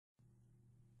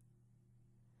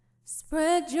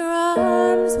Spread your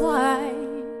arms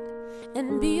wide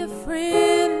and be a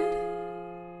friend.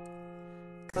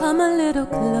 Come a little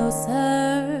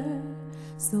closer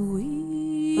so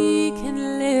we can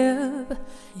live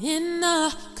in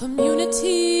a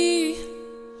community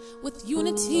with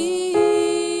unity.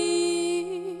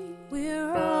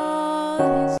 We're all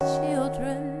His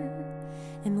children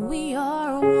and we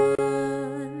are one.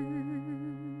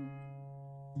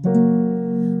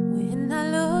 When I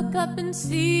look up and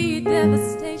see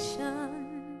devastation,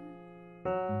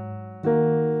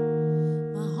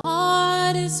 my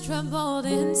heart is troubled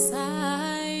inside.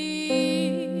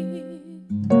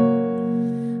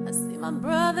 I see my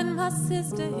brother and my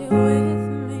sister here with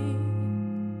me,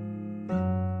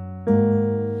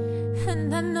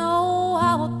 and I know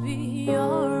I will be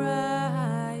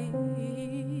alright.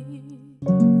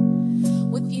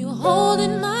 With you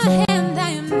holding my hand, I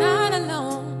am not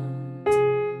alone,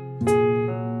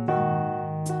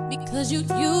 because you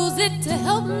use it to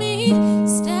help me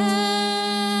stand.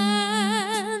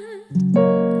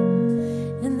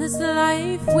 In this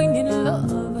life we need love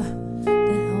to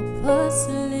help us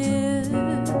live.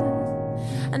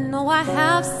 I know I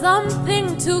have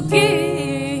something to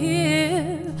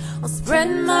give. I'll spread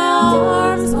my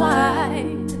arms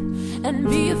wide and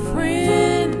be a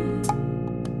friend.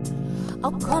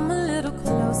 I'll come a little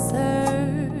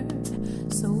closer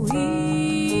so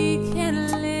we can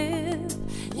live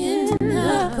in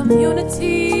a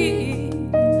community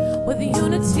with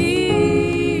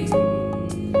unity.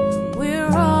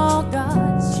 We're all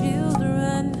God's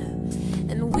children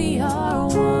and we are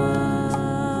one.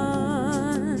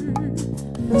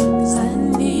 'Cause I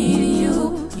need you,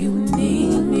 you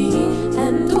need me,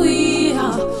 and we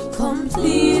are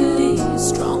completely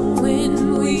strong when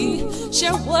we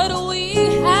share what we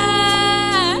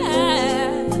have.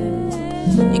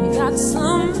 You got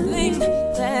something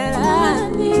that I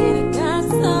need, got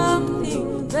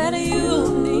something that you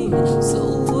need, so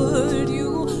would you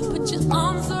put your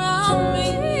arms around me?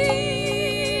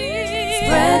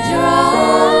 Spread your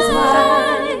arms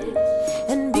wide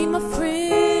and be my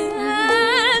friend.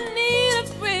 I need a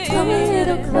friend. Come a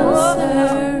little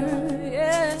closer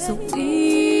so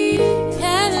we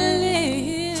can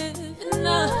live in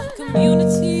a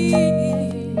community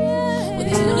with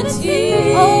unity.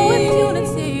 Oh, with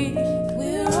unity.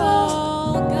 We're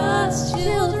all God's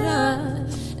children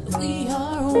and we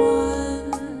are one.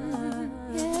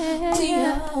 We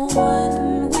are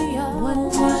one. We are one.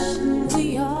 We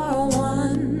are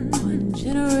one. One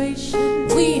generation.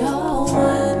 We are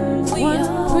one. We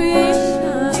are creation.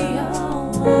 We are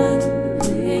one.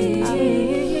 We are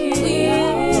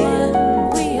one.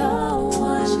 We are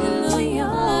one. We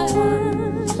are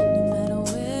one. No matter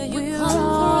where you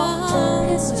come from,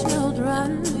 His children.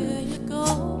 Where you're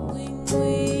going, we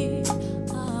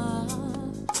are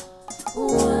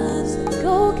one.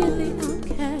 Go get the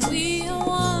outcast. We are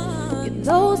one. Get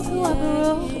those who are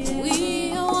broke.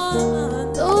 We are one.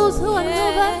 Those who are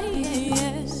nobody.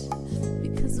 Yes,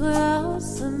 because we're all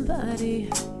somebody.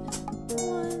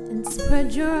 And spread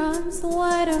your arms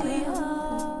wider. We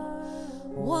are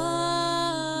one.